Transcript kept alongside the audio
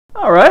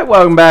Alright,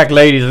 welcome back,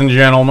 ladies and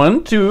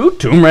gentlemen, to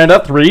Tomb Raider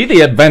 3,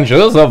 The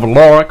Adventures of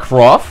Lara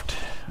Croft.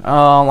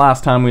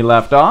 Last time we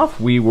left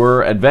off, we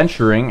were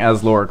adventuring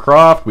as Lara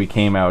Croft. We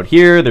came out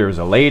here, there was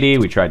a lady,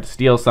 we tried to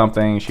steal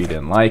something, she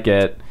didn't like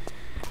it,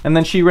 and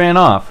then she ran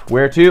off.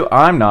 Where to?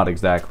 I'm not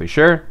exactly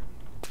sure.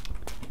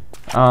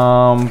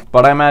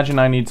 But I imagine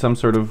I need some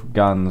sort of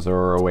guns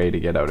or a way to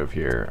get out of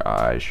here.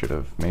 I should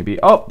have maybe...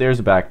 Oh, there's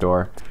a back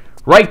door.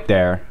 Right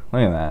there.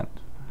 Look at that.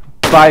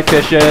 Bye,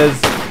 fishes.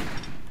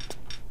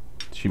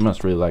 She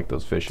must really like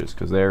those fishes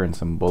because they're in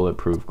some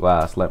bulletproof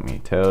glass, let me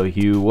tell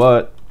you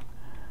what.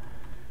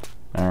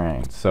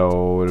 Alright,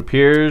 so it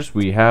appears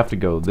we have to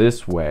go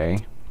this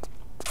way.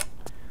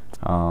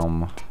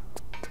 Not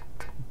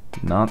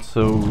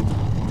so...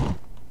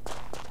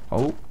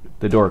 Oh,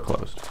 the door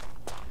closed.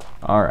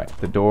 Alright,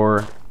 the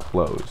door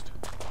closed.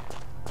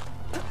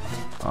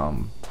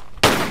 Oh,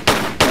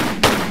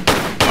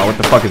 what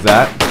the fuck is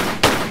that?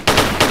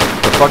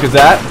 The fuck is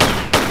that?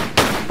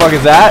 The fuck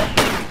is that?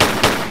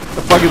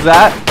 The fuck is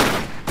that?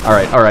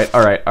 Alright.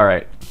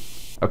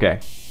 Okay.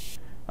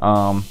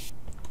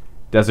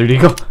 Desert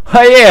Eagle.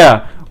 Oh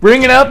yeah!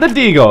 Bringing out the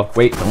Deagle!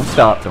 Wait, don't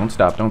stop. Boom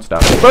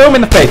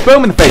in the face!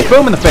 Boom in the face!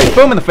 Boom in the face!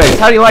 Boom in the face!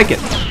 How do you like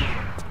it?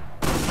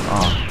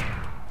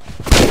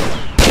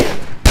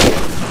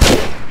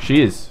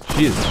 She is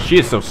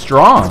so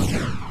strong.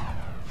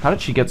 How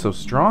did she get so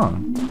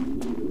strong?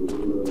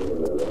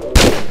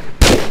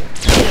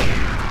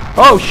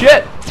 Oh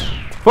shit!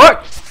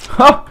 Fuck!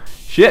 Oh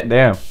shit!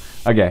 Damn.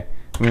 Okay,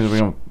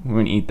 we're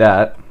gonna eat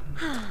that.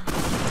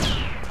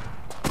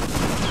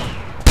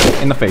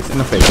 In the face!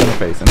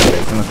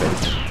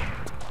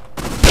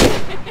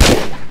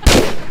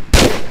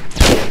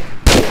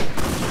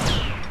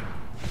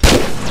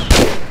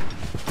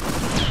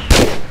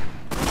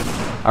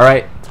 All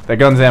right, that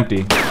gun's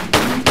empty.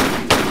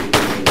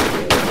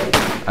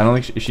 I don't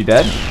think is she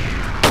dead?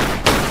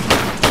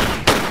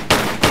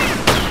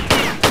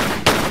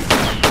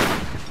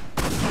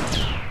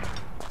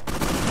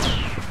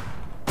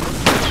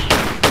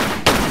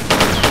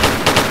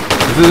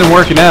 This isn't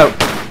working out.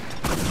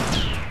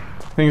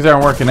 Things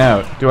aren't working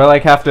out. Do I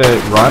like have to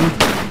run?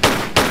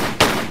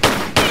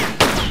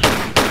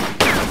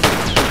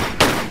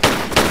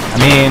 I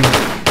mean,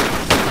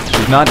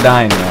 she's not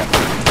dying yet.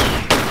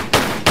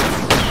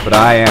 But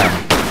I am.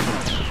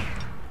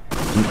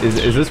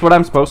 Is this what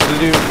I'm supposed to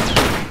do?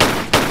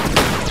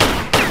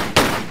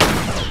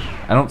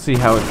 I don't see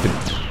how it could...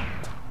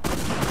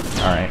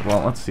 Alright,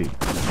 well, let's see.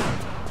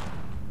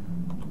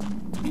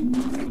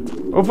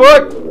 Oh,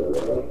 fuck!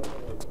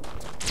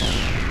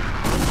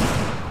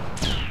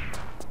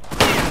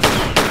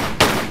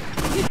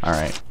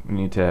 Alright, we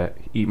need to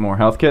eat more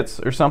health kits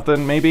or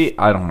something, maybe?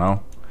 I don't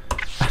know.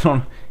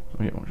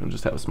 We'll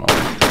just have a small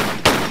one.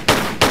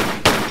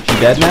 She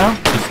dead now?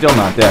 She's still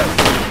not dead.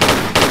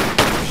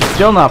 She's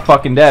still not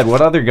fucking dead.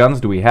 What other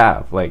guns do we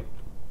have? Like...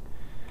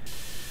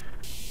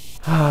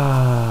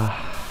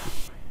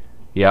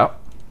 Yep.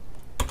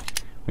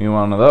 We need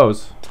one of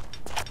those.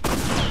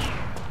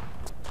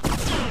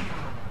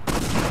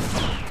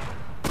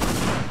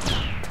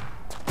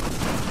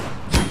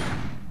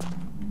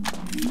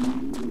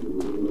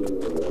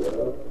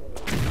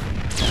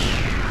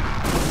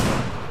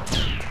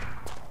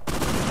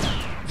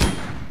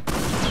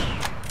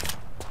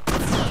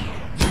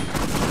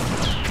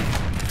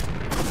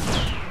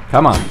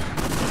 Come on.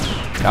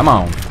 Come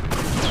on.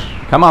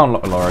 Come on,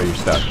 Laura, you're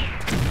stuck.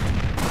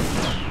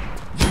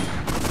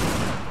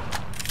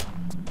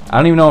 I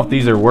don't even know if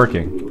these are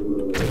working.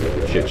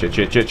 Shit.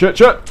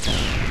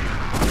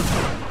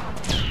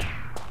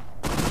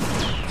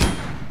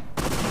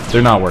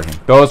 They're not working.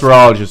 Those were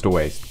all just a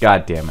waste.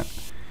 God damn it.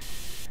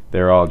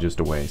 They're all just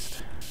a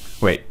waste.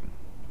 Wait.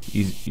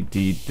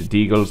 The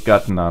Deagle's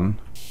got none.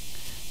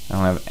 I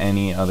don't have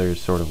any other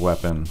sort of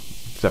weapon.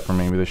 Except for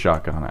maybe the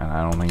shotgun, and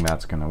I don't think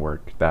that's gonna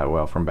work that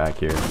well from back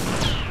here.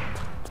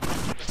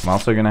 I'm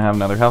also gonna have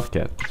another health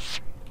kit.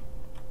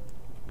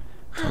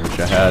 I wish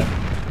I had.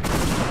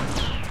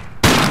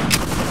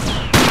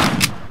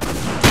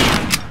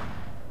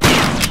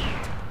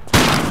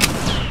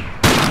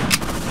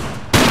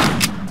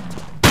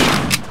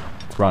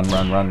 Run.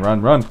 I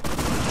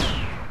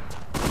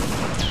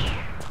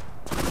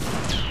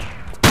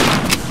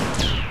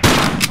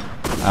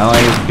don't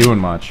think it's doing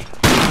much.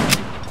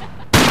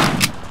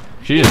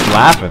 She's just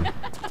laughing.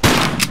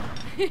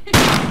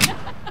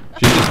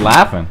 She's just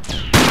laughing.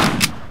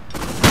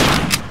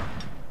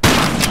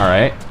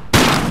 Alright.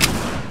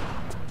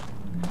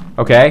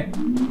 Okay.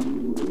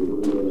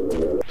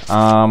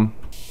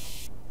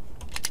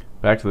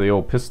 Back to the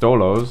old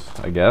pistolos,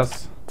 I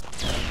guess.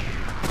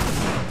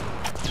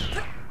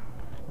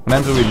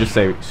 Sometimes we just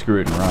say screw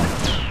it and run.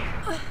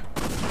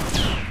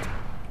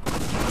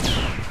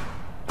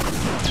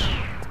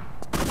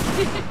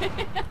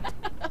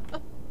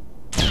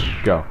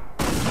 Go.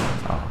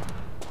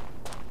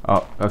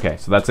 Oh, okay,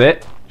 so that's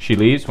it? She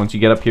leaves? Once you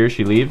get up here,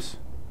 she leaves?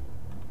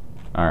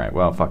 Alright,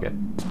 well, fuck it.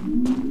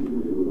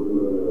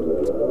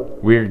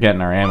 We're getting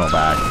our ammo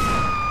back.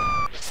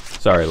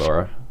 Sorry,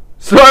 Laura.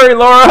 Sorry,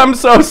 Laura, I'm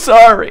so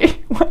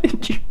sorry. Why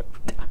did you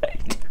die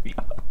to me?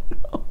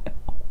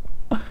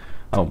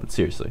 Oh, but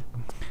seriously.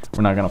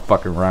 We're not gonna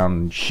fuck around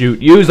and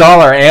shoot. Use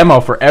all our ammo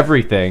for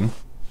everything.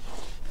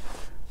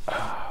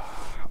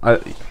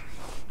 Alright,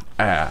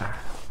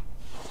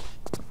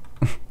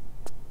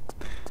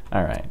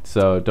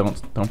 so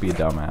don't be a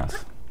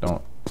dumbass.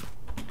 Don't.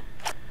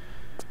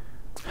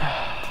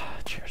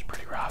 Chair's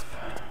pretty rough.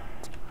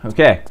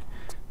 Okay.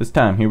 This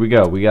time, here we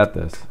go. We got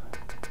this.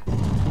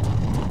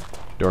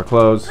 Door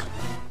closed.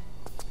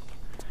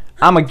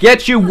 I'ma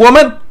get you,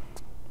 woman!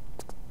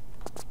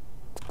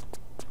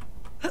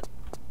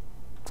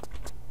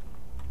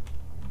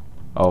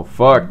 Oh,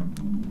 fuck.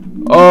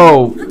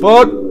 Oh,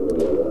 fuck!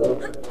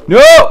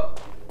 No!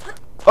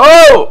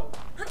 Oh!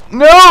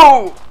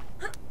 No!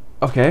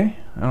 Okay,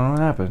 I don't know what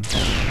happened.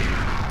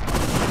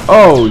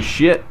 Oh,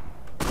 shit.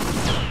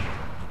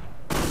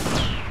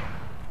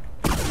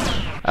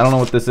 I don't know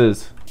what this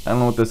is. I don't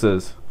know what this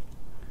is.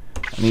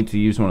 I need to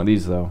use one of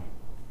these, though.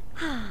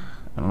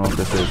 I don't know what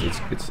this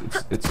is.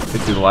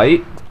 It's a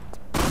light?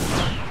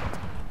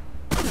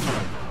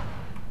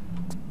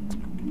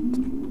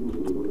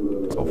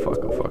 Oh, fuck,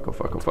 oh, fuck, oh,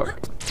 fuck, oh, fuck.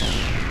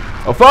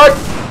 Oh, fuck!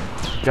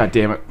 God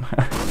damn it.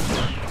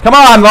 Come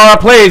on, Laura,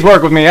 please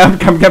work with me.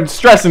 I'm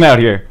stressing out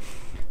here.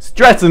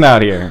 Stressing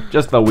out here.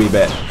 Just a wee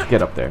bit.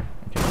 Get up there.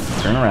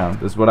 Okay, turn around.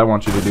 This is what I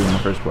want you to do in the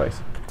first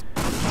place.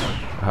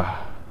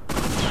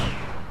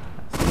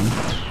 See?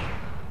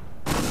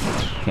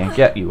 Can't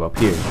get you up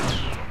here.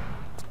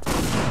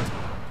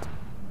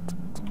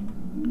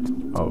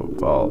 Oh,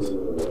 balls.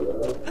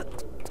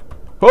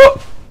 Huh!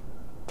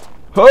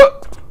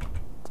 Huh!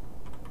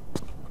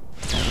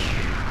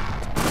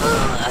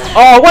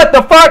 Oh, what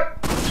the fuck?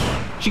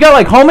 She got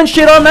like home and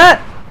shit on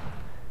that?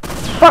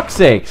 Fuck's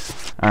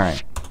sakes.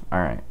 Alright.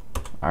 Alright.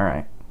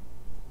 Alright.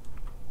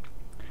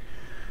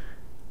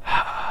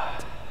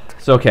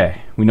 It's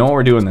okay. We know what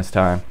we're doing this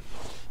time.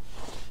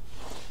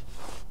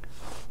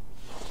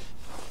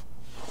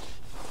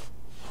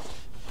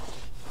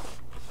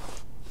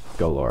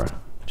 Go, Laura.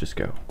 Just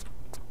go.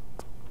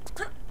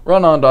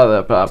 Run on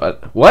top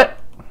of the... What?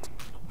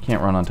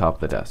 Can't run on top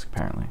of the desk,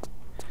 apparently.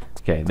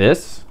 Okay,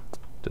 this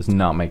does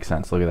not make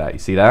sense. Look at that. You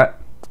see that?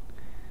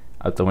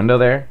 Out the window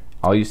there,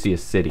 all you see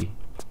is city.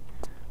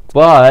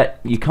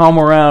 But you come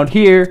around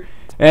here,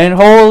 and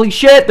holy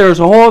shit, there's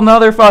a whole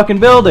nother fucking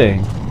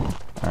building.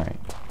 Alright.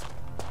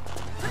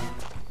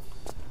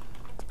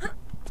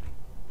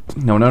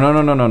 No, no, no,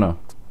 no, no, no, no.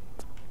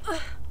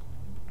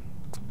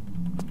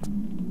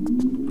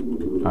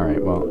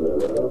 Alright, well.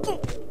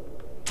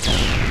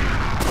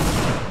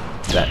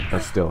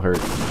 That still hurt.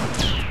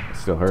 It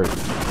still hurt.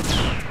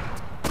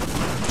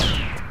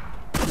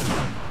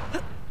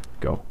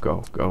 Go,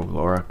 go, go,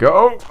 Laura.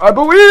 Go! I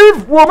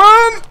believe,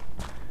 woman!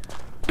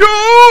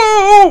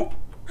 Go!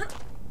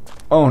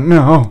 Oh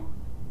no.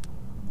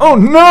 Oh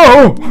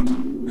no!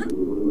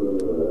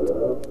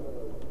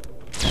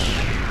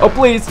 Oh,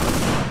 please.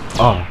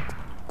 Oh.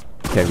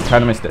 Okay, we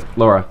kind of missed it.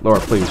 Laura, Laura,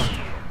 please.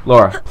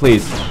 Laura,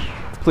 please.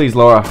 Please,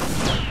 Laura.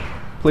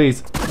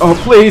 Please. Oh,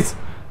 please!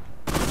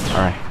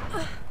 Alright.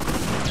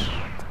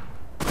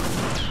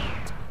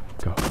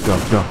 Go, go,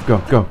 go, go,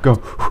 go, go.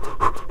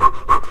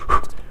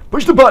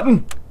 Push the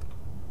button!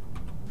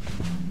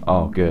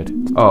 Oh,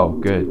 good. Oh,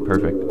 good.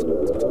 Perfect.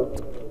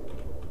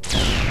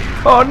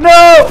 Oh,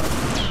 no!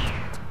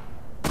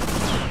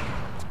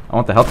 I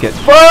want the health kit.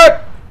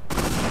 Fuck!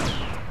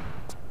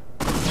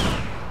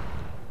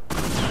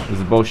 This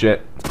is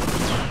bullshit.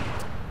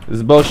 This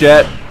is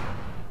bullshit.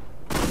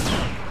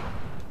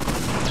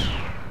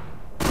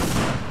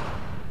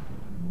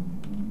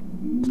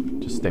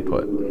 Just stay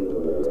put.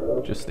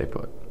 Just stay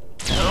put.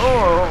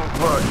 Oh,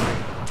 fuck.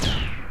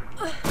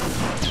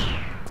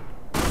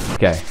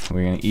 Okay,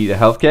 we're gonna eat a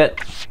health kit.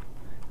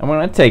 And we're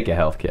gonna take a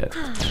health kit.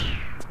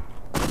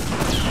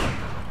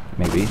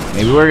 Maybe.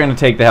 Maybe we're gonna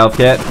take the health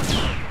kit.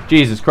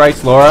 Jesus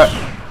Christ, Laura.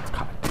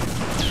 God.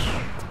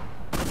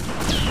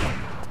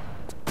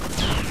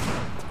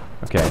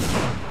 Okay.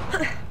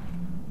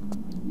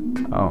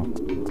 Oh.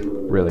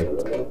 Really?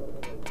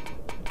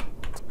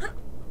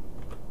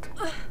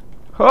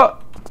 Huh.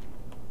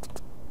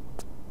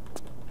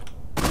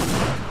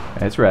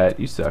 That's right.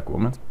 You suck,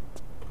 woman.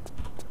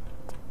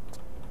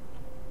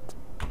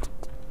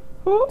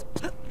 Oh.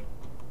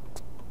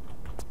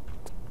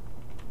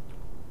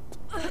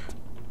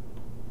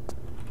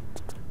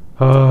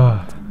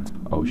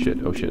 Oh shit,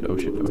 oh shit, oh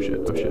shit, oh shit,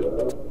 oh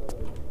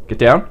shit. Get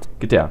down,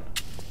 get down.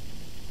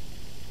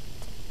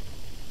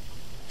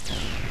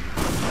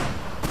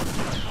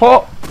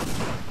 Oh!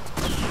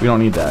 We don't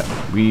need that.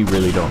 We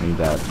really don't need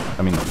that.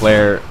 I mean, the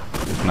flare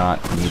is not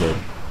needed.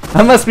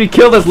 Unless we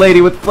kill this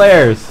lady with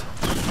flares!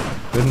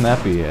 Wouldn't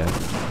that be a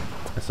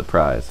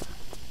surprise?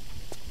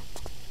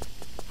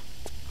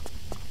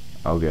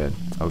 Oh good.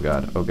 Oh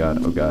god. Oh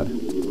god. Oh god.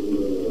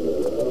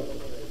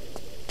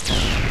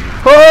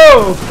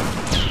 Oh!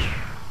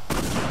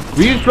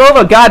 Will you throw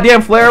the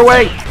goddamn flare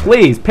away?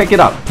 Please, pick it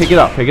up. Pick it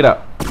up. Pick it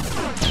up.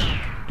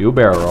 Do a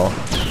barrel roll.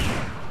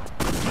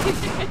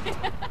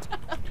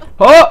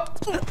 Oh!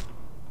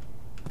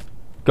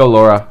 Go,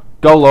 Laura.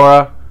 Go,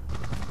 Laura.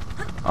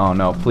 Oh,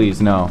 no.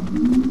 Please, no.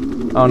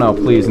 Oh, no.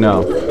 Please,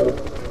 no.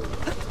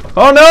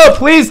 Oh, no.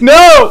 Please,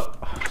 no.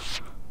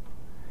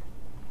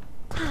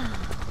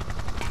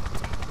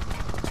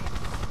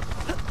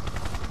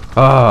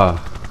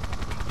 Ah.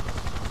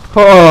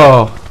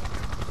 Oh.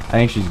 I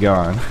think she's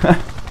gone.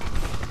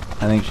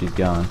 I think she's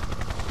gone.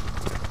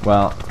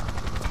 Well.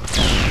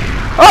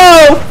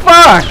 Oh,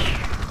 fuck!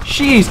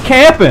 She's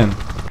camping!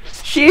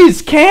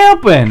 She's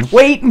camping!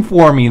 Waiting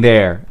for me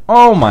there!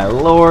 Oh, my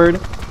lord.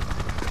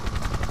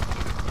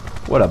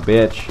 What a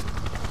bitch.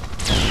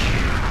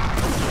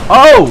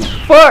 Oh,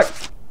 fuck!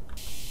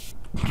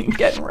 I'm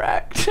getting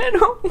wrecked. I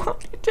don't want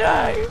to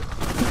die.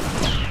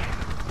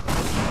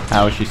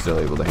 How is she still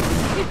able to hit me?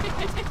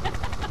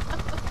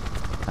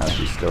 How is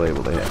she still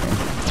able to hit me?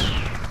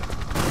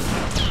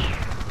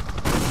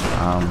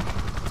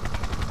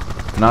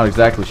 Not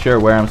exactly sure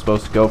where I'm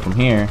supposed to go from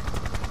here.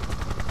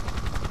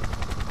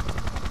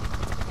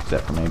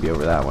 Except for maybe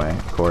over that way,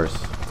 of course.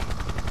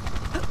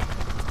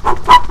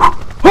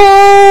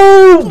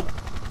 Oh!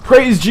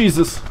 Praise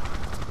Jesus!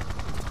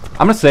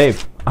 I'm gonna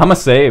save. I'm gonna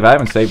save. I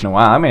haven't saved in a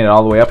while. I made it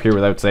all the way up here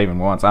without saving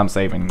once. I'm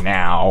saving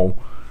now.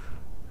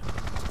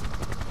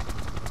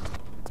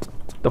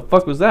 The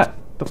fuck was that?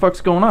 The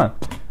fuck's going on?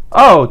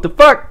 Oh, the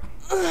fuck!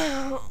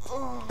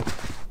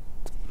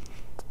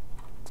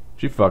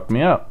 She fucked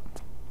me up.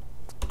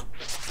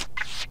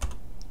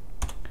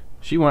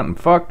 She went and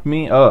fucked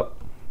me up.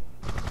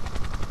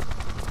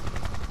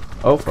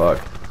 Oh,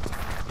 fuck.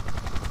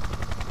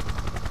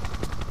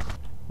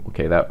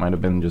 Okay, that might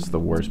have been just the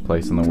worst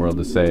place in the world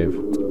to save.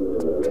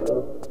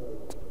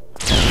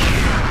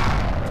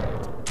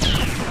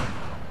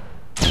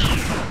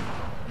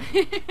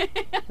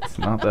 It's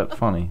not that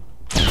funny.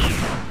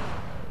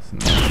 It's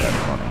not that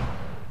funny.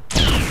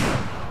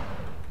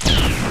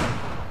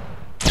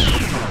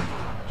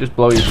 Just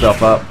blow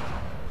yourself up,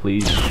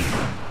 please.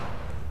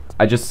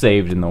 I just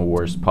saved in the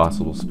worst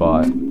possible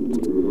spot.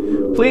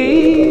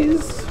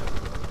 Please!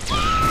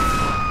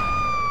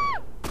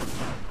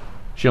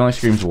 She only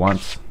screams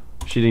once.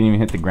 She didn't even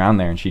hit the ground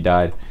there and she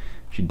died.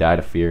 She died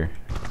of fear.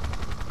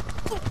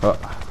 Oh.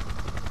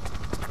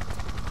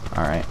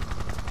 Alright.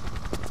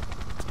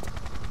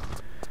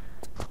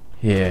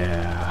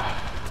 Yeah.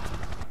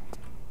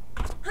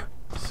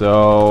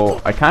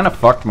 So, I kind of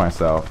fucked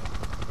myself.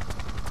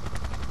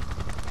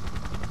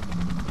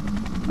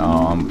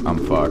 Oh, I'm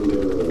fucked.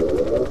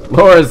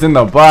 Laura's in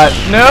the butt.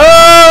 No!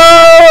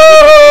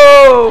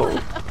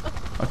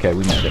 Okay,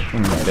 we made it. We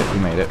made it. We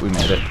made it. We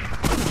made it.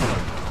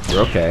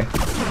 We're okay.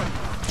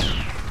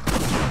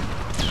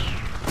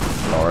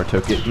 Laura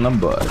took it in the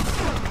butt.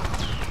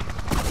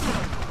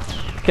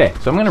 Okay,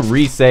 so I'm gonna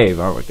resave.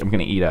 I'm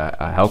gonna eat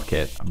a health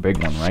kit, a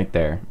big one right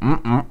there.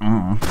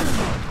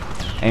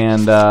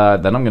 And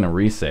then I'm gonna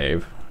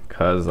resave,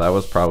 because that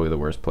was probably the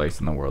worst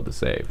place in the world to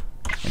save.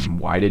 And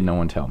why did no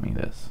one tell me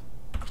this?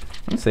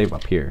 I'm gonna save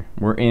up here.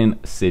 We're in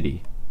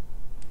city.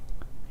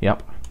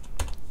 Yep.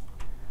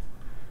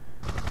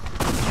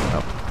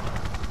 Oh.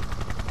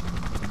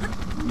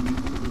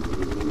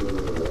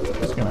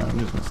 I'm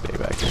just gonna stay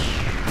back here.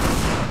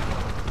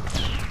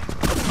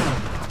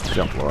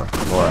 Jump, Laura.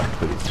 Laura,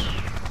 please.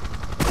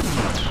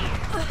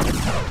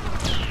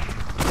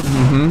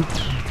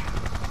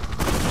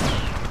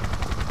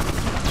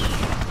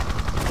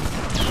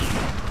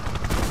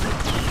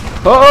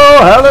 Oh,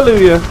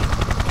 hallelujah.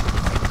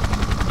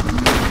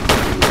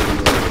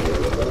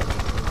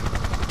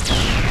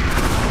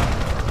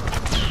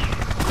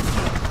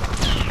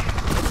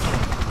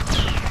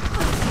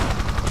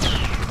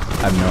 I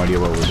have no idea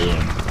what we're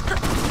doing.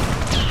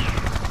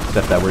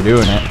 Except that we're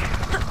doing it.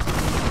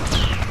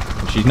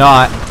 And she's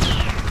not.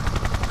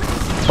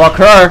 Fuck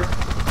her!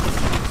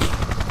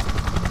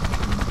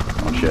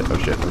 Oh shit, oh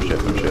shit, oh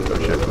shit, oh shit, oh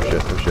shit, oh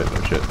shit, oh shit,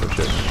 oh shit, oh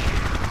shit.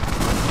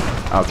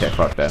 Okay,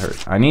 fuck, that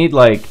hurt. I need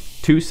like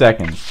 2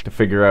 seconds to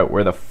figure out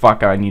where the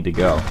fuck I need to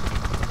go.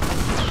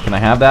 Can I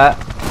have that?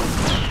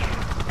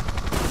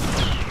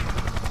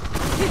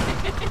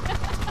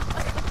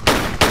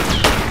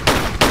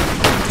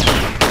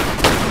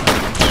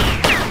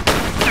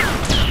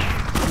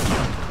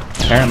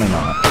 Apparently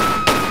not.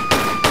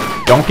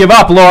 Don't give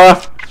up,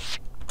 Laura!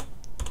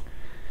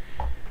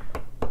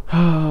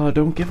 Oh,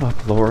 don't give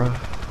up, Laura.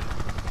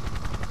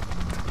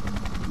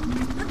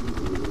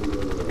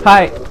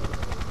 Hi!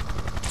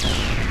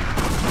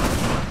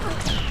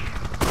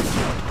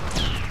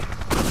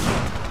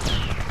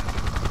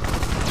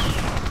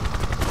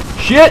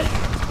 Shit!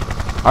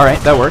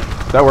 Alright, that worked.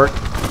 That worked.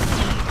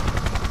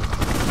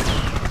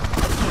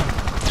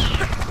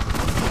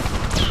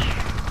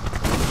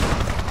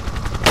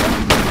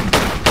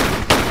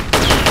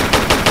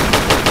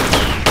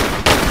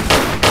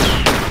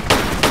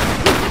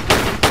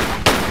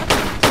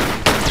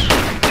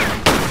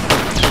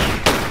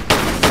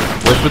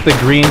 What's with the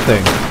green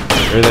thing?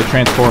 Or the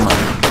transformer?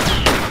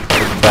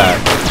 What's that?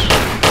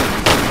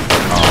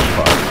 Oh,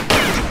 fuck.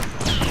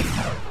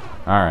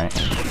 Alright.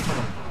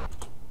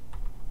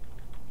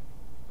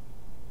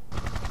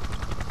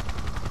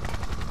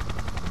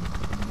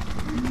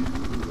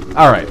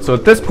 Alright, so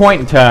at this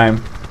point in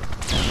time,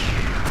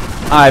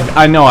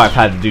 I know I've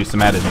had to do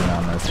some editing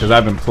on this, because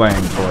I've been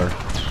playing for,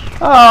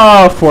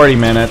 40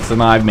 minutes,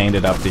 and I've made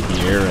it up to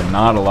here, and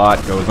not a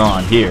lot goes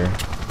on here.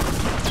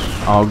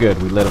 Oh good,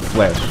 we lit a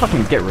flare.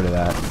 Fucking get rid of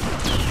that.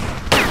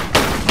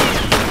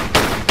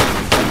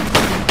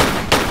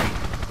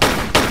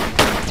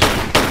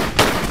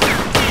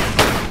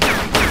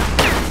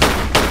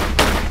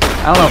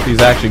 I don't know if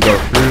these actually go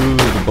through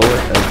the bullet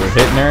as they're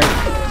hitting her.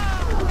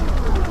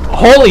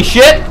 Holy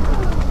shit!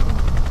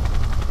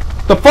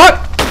 The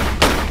fuck?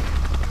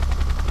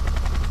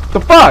 The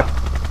fuck?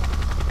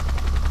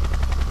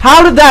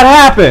 How did that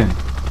happen?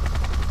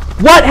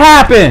 What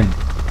happened?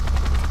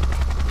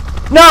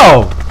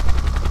 No!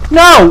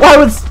 No! Why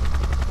was...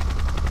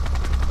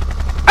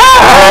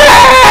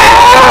 Ah!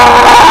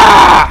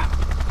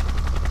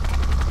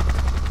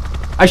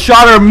 I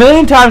shot her a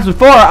million times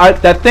before.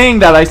 That thing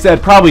that I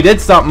said probably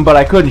did something, but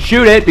I couldn't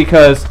shoot it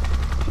because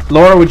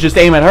Laura would just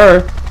aim at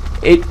her.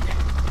 It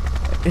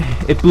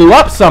blew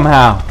up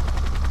somehow.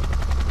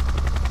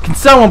 Can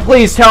someone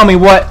please tell me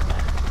what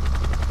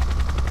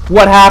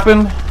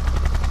happened?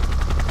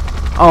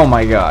 Oh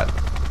my god.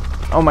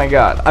 Oh my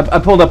god. I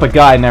pulled up a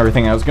guide and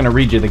everything. I was gonna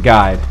read you the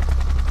guide.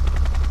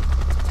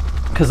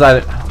 Cause I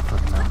don't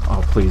fucking know.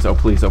 Oh please, oh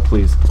please, oh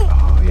please.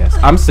 Oh yes.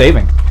 I'm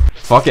saving.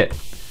 Fuck it.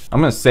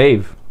 I'm gonna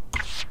save.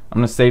 I'm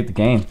gonna save the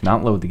game,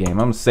 not load the game. I'm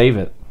gonna save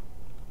it.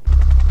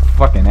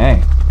 Fucking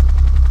A.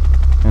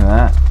 Look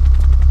at that.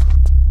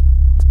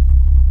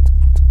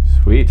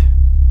 Sweet.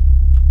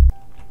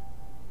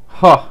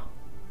 Huh.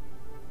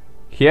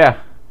 Yeah.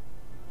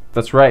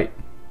 That's right.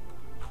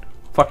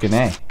 Fucking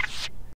A.